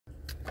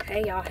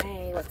Hey y'all,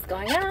 hey, what's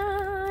going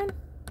on?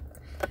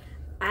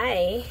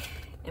 I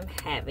am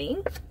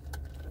having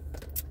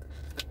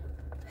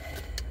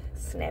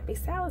snappy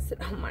salad.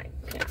 Oh my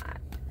god.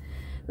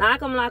 Now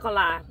I'm not gonna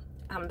lie.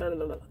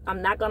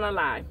 I'm not gonna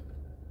lie.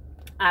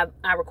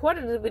 I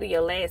recorded the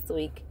video last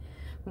week,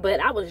 but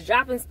I was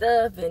dropping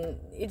stuff and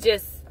it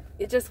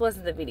just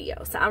wasn't the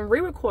video. So I'm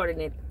re-recording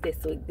it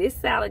this week. This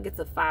salad gets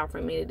a file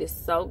from me. It is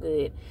so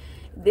good.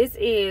 This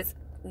is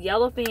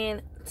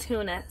Yellowfin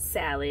tuna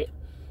salad.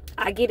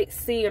 I get it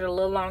seared a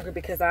little longer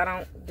because I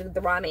don't do the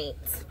raw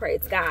meats.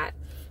 Praise God.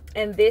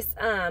 And this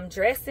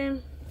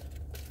dressing,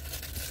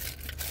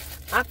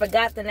 I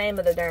forgot the name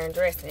of the darn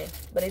dressing,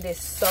 but it is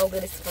so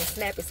good. It's from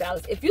Snappy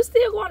Salads. If you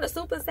still going to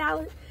Soup and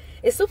Salad,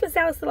 is Soup and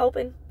Salad still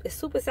open? Is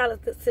Soup and Salad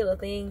still a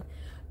thing?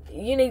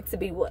 You need to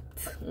be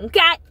whooped.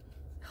 Okay?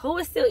 Who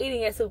is still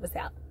eating at Soup and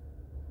Salad?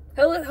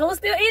 Who's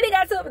still eating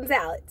at Soup and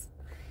Salads?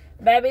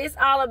 Baby, it's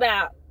all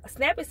about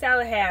Snappy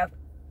Salad have,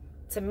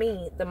 to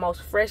me, the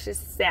most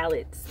freshest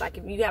salads. Like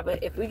if you have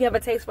a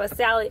taste for a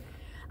salad,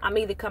 I'm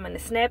either coming to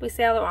Snappy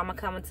Salad or I'm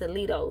coming to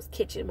Lito's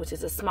Kitchen, which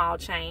is a small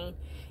chain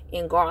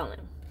in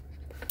Garland.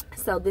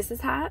 So this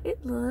is how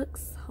it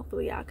looks.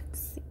 Hopefully y'all can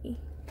see.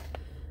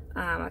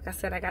 Like I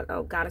said,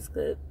 oh God is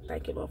good.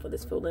 Thank you, Lord, for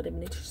this food. Let it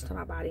be nutritious to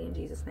my body in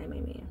Jesus' name,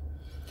 amen.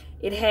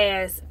 It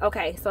has,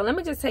 okay, so let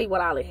me just tell you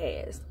what all it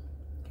has.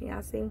 Can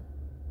y'all see?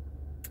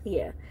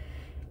 Yeah,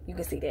 you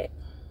can see that.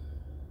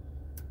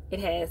 It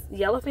has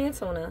yellowfin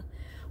tuna,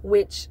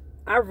 which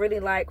I really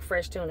like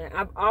fresh tuna.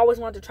 I've always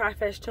wanted to try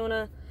fresh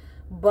tuna,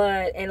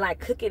 and like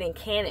cook it and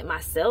can it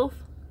myself.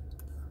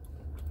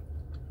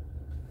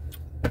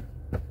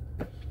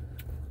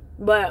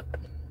 But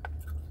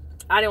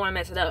I didn't want to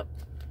mess it up.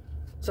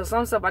 So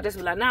some stuff I just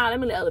be like, nah, let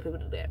me let other people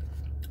do that.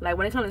 Like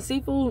when it comes to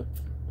seafood,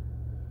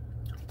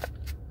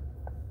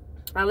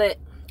 I let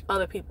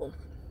other people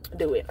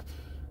do it.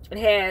 It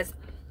has,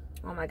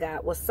 oh my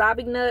God,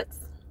 wasabi nuts.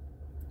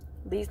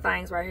 These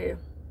things right here,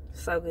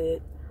 so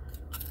good.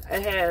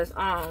 It has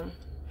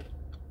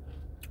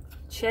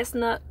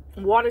chestnut,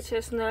 water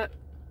chestnut,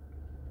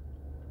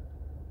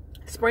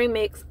 spring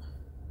mix,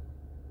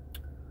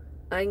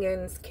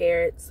 onions,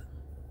 carrots,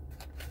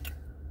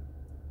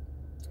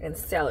 and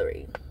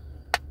celery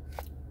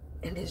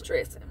in this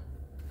dressing.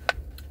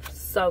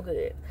 So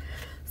good.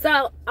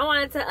 So I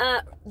wanted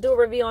to do a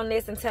review on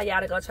this and tell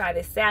y'all to go try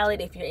this salad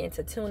if you're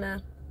into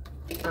tuna.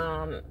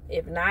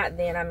 If not,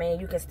 then I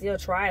mean you can still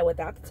try it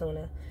without the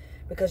tuna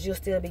because you'll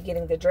still be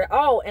getting the dress.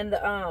 Oh, and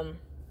the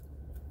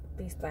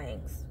these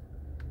things.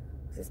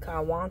 This is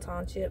called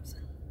wonton chips.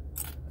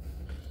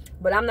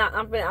 But I'm not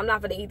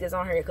gonna eat this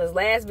on here because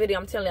last video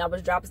I'm telling you I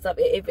was dropping stuff.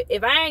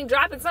 If I ain't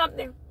dropping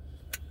something,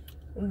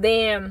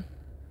 then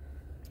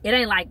it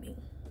ain't like me.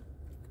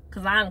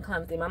 Cause I'm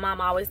clumsy. My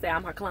mom always say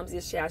I'm her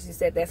clumsiest child. She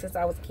said that since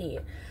I was a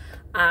kid.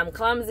 I'm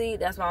clumsy.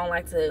 That's why I don't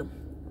like to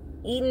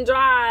eat and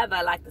drive.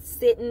 I like to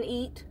sit and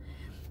eat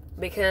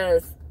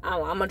because I'm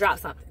gonna drop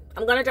something.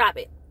 I'm gonna drop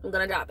it.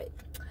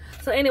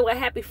 So anyway,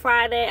 happy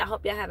Friday. I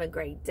hope y'all have a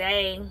great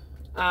day.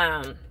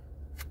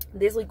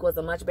 This week was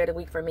a much better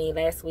week for me.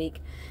 Last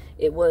week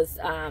it was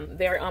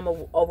very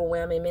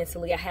overwhelming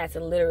mentally. I had to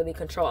literally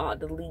control alt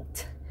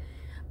delete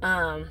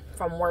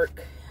from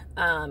work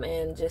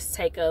and just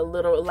take a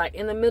little, like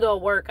in the middle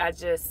of work I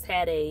just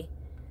had an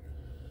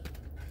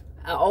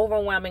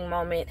overwhelming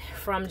moment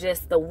from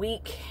just the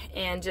week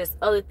and just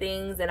other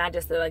things, and I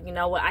just said, like, you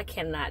know what, I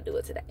cannot do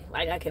it today.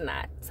 Like I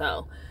cannot.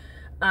 So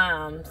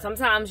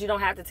sometimes you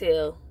don't have to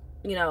tell,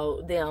 you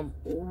know, them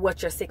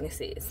what your sickness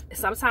is.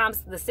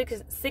 Sometimes the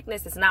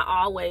sickness is not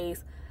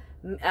always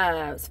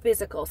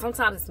physical.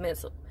 Sometimes it's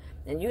mental,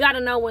 and you got to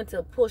know when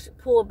to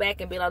pull back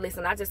and be like,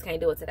 listen, I just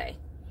can't do it today.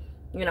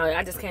 You know,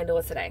 I just can't do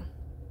it today.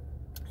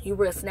 You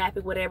real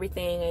snappy with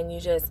everything, and you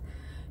just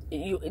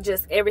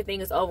everything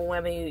is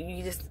overwhelming.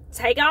 You just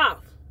take off.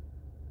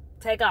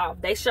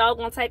 They sure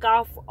gonna take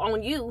off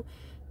on you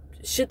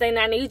should they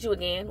not need you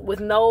again with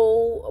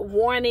no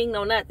warning,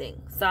 no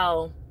nothing.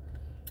 So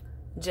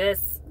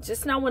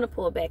just know when to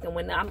pull back, and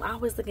when I'm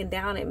always looking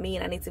down at me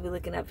and I need to be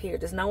looking up here,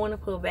 just know when to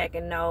pull back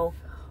and know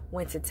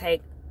when to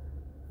take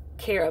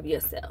care of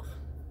yourself.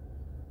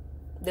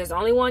 There's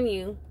only one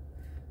you,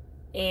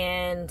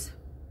 and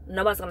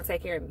nobody's gonna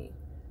take care of you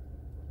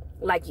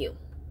like you.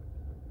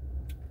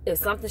 If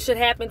something should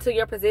happen to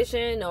your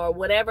position or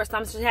whatever,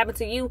 something should happen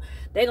to you,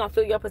 they're gonna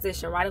fill your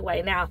position right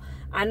away. Now,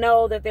 I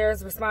know that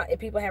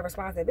people have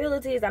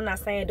responsibilities. I'm not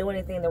saying do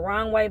anything the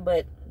wrong way,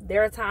 but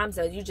there are times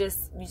that you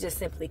just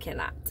simply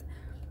cannot.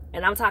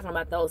 And I'm talking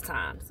about those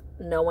times.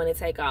 Know when to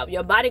take off.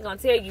 Your body gonna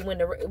tell you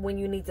when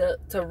you need to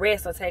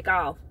rest or take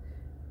off.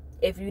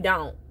 If you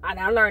don't, and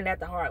I learned that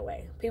the hard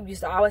way. People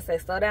used to always say,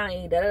 slow down,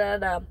 eat, da.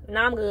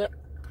 No, I'm good.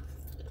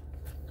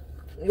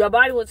 Your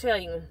body will tell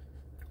you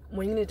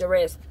when you need to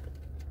rest.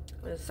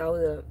 It's so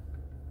good.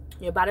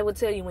 Your body will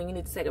tell you when you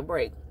need to take a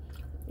break.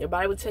 Your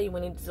body will tell you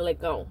when you need to let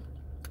go.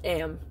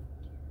 And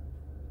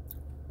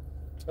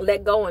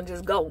let go and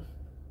just go.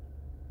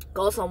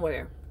 Go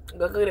somewhere.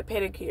 Go get a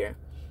pedicure.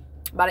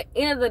 By the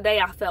end of the day,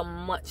 I felt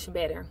much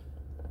better.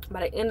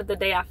 By the end of the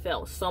day, I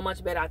felt so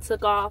much better. I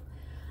took off.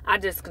 I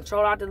just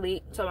control alt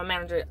delete, told my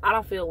manager, I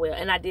don't feel well.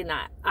 And I did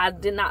not. I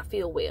did not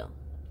feel well.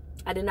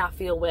 I did not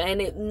feel well. And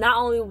it not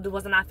only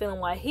was I not feeling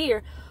well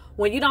here,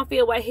 when you don't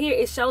feel well here,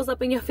 it shows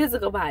up in your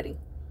physical body.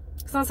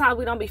 Sometimes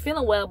we don't be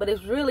feeling well, but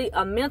it's really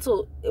a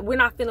mental, we're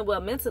not feeling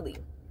well mentally.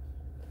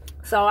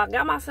 So I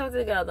got myself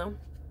together.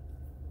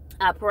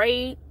 I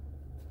prayed.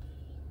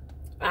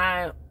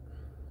 I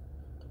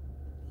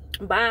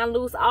bind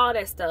loose all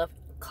that stuff,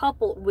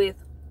 coupled with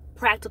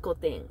practical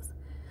things.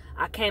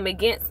 I came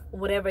against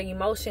whatever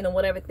emotion and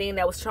whatever thing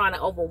that was trying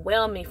to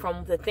overwhelm me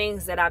from the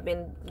things that I've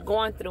been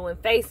going through and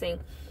facing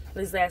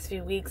these last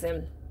few weeks,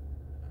 and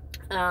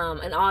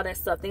all that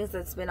stuff, things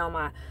that's been on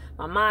my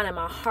mind and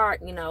my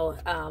heart, you know,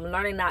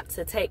 learning not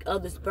to take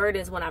others'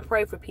 burdens when I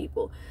pray for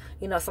people.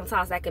 You know,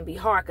 sometimes that can be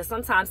hard, because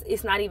sometimes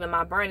it's not even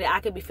my burden.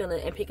 I could be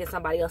feeling and picking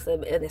somebody else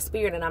in the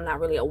spirit, and I'm not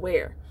really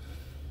aware.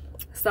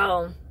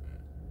 So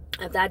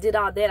after I did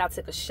all that, I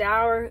took a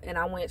shower and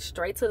I went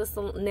straight to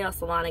the nail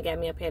salon and got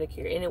me a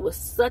pedicure. And it was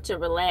such a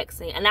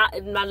relaxing, and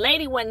my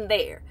lady wasn't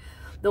there.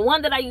 The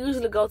one that I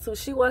usually go to,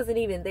 she wasn't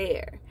even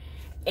there.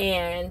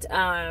 And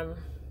I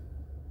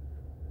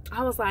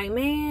was like,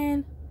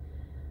 man,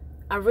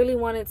 I really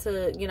wanted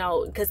to, you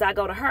know, because I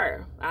go to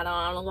her. I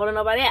don't go to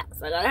nobody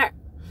else. I go to her.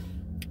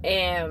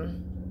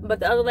 But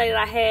the other lady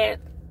that I had,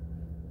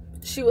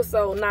 she was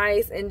so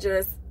nice and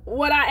just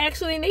what I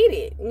actually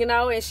needed, you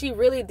know, and she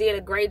really did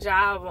a great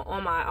job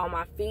on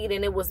my feet,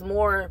 and it was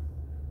more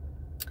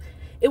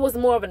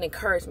of an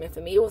encouragement for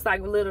me. It was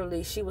like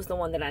literally she was the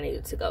one that I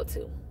needed to go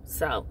to.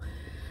 So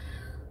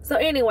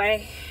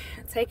anyway,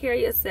 take care of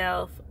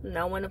yourself.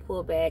 Know when to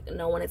pull back.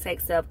 Know when to take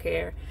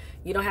self-care.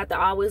 You don't have to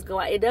always go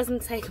out. It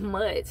doesn't take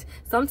much.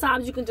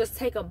 Sometimes you can just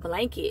take a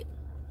blanket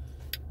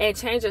and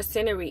change your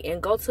scenery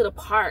and go to the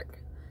park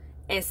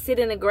and sit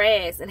in the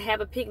grass and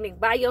have a picnic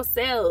by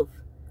yourself.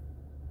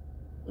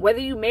 Whether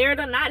you married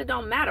or not, it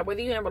don't matter.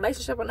 Whether you're in a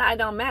relationship or not, it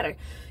don't matter.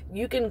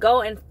 You can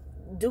go and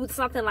do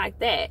something like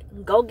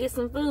that. Go get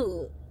some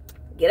food.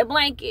 Get a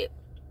blanket.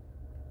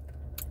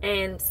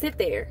 And sit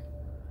there.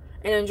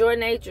 And enjoy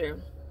nature.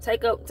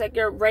 Take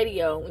your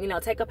radio. You know,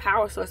 take a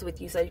power source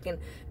with you so you can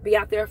be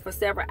out there for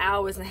several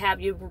hours and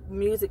have your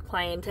music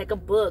playing. Take a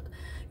book.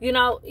 You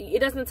know, it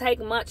doesn't take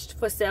much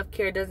for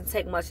self-care. It doesn't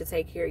take much to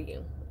take care of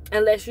you.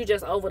 Unless you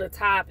just over the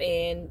top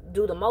and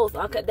do the most.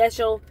 Okay, that's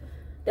your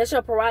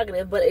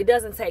prerogative, but it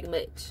doesn't take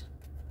much.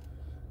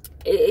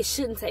 It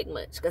shouldn't take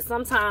much, because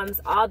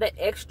sometimes all the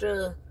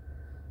extra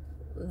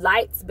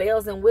lights,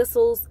 bells, and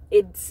whistles,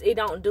 it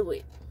don't do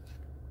it.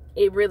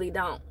 It really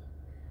don't.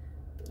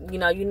 You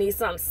know, you need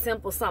something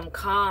simple, something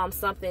calm,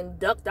 something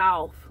ducked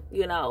off,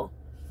 you know.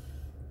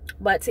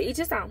 But to each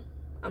his own.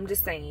 I'm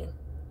just saying,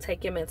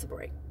 take your mental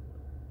break.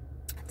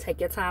 Take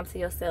your time to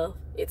yourself.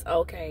 It's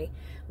okay.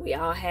 We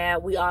all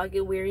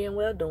get weary and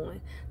well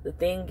doing. The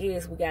thing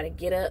is, we got to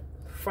get up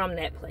from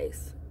that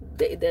place.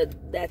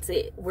 That's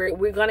it.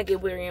 We're gonna get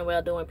weary and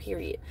well doing,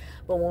 period.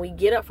 But when we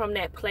get up from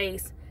that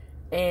place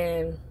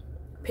and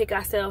pick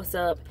ourselves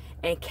up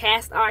and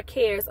cast our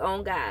cares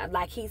on God,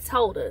 like he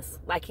told us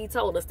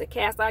to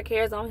cast our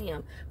cares on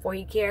him, for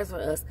he cares for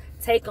us.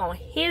 Take on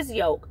his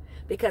yoke,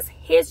 because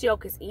his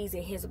yoke is easy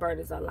and his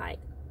burdens are light.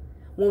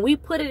 When we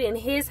put it in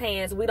his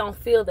hands, we don't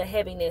feel the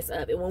heaviness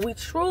of it. When we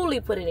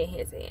truly put it in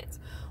his hands,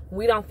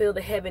 we don't feel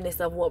the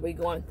heaviness of what we're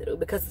going through,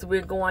 because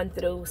we're going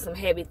through some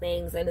heavy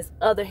things, and there's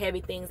other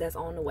heavy things that's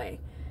on the way.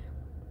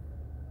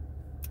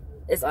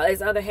 It's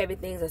other heavy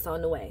things that's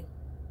on the way.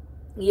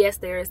 Yes,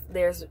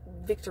 there's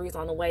victories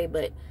on the way,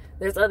 but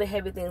there's other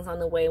heavy things on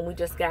the way, and we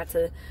just got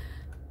to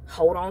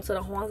hold on to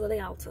the horns of the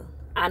altar.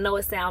 I know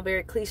it sounds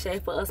very cliche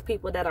for us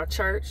people that are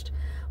churched,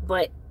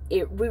 but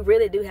we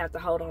really do have to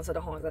hold on to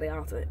the horns of the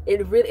altar.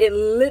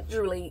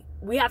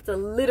 We have to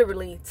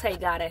literally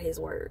take God at his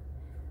word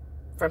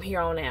from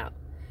here on out.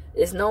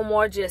 It's no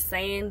more just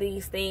saying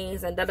these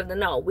things and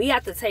no. We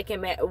have to take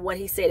him at what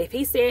he said. If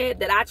he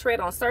said that I tread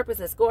on serpents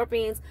and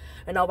scorpions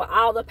and over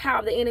all the power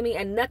of the enemy,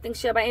 and nothing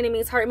shall by any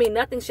means hurt me,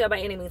 nothing shall by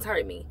any means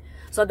hurt me.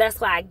 So that's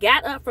why I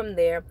got up from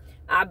there.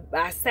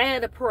 I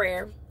said a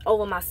prayer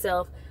over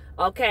myself.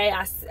 Okay,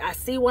 I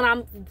see what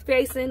I'm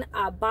facing.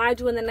 I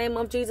bind you in the name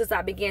of Jesus.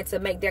 I began to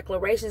make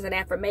declarations and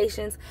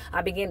affirmations.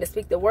 I began to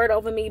speak the word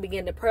over me,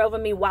 began to pray over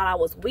me while I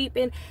was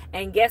weeping.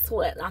 And guess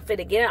what? I'm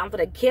finna get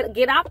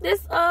off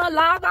this,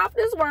 log off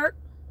this work,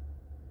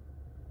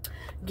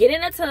 get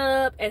in the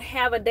tub, and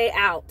have a day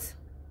out.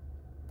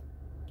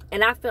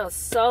 And I felt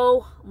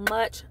so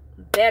much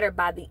better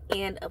by the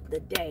end of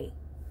the day.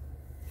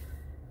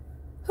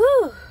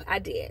 Whew, I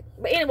did.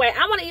 But anyway,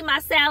 I want to eat my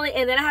salad,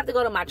 and then I have to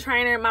go to my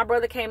trainer. My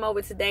brother came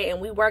over today, and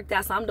we worked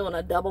out, so I'm doing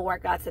a double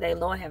workout today.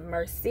 Lord have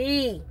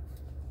mercy.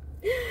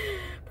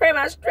 Pray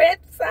my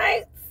strength,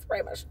 saints.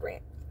 Pray my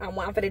strength. I'm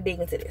for to dig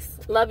into this.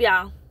 Love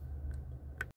y'all.